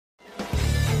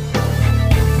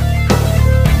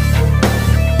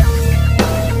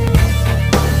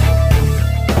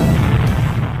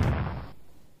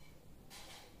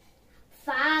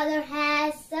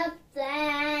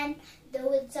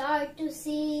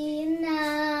be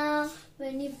now.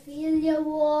 When you feel you're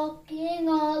walking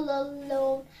all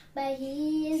alone, but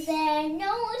He is there,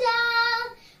 no doubt.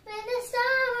 When the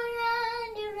storm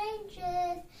around you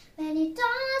rages, when you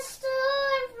toss to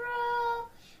and fro,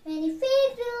 when you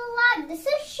feel like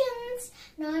decisions,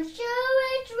 not sure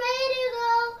which way to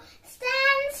go,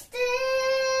 stand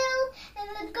still and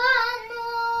let God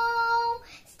know.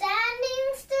 Standing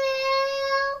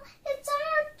still, it's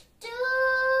hard to do.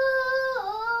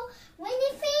 When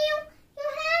you feel you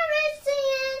have reached the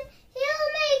end, He'll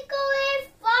make a way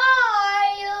for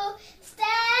you.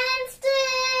 Stand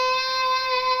still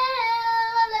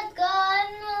and let God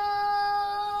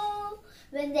know.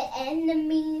 When the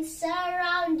enemies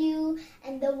surround you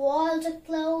and the walls are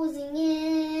closing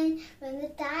in, when the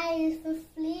tide is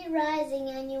swiftly rising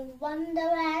and you wonder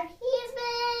where He's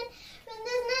been, when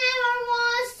there never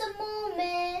was a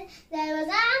moment, there was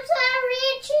arms were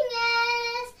reaching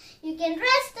us, you can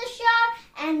rest assured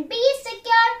and be safe.